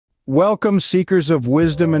Welcome, seekers of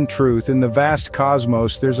wisdom and truth. In the vast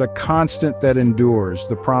cosmos, there's a constant that endures,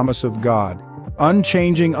 the promise of God.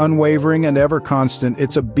 Unchanging, unwavering, and ever constant,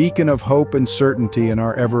 it's a beacon of hope and certainty in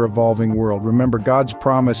our ever-evolving world. Remember, God's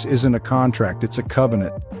promise isn't a contract, it's a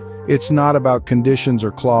covenant. It's not about conditions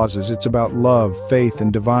or clauses, it's about love, faith,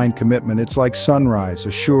 and divine commitment. It's like sunrise,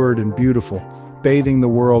 assured and beautiful, bathing the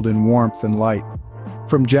world in warmth and light.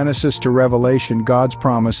 From Genesis to Revelation, God's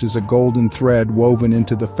promise is a golden thread woven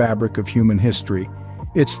into the fabric of human history.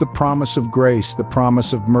 It's the promise of grace, the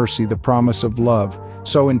promise of mercy, the promise of love.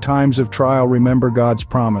 So in times of trial, remember God's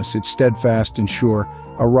promise. It's steadfast and sure,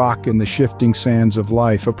 a rock in the shifting sands of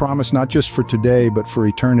life, a promise not just for today, but for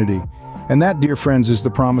eternity. And that, dear friends, is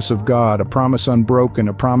the promise of God, a promise unbroken,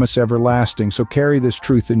 a promise everlasting. So carry this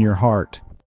truth in your heart.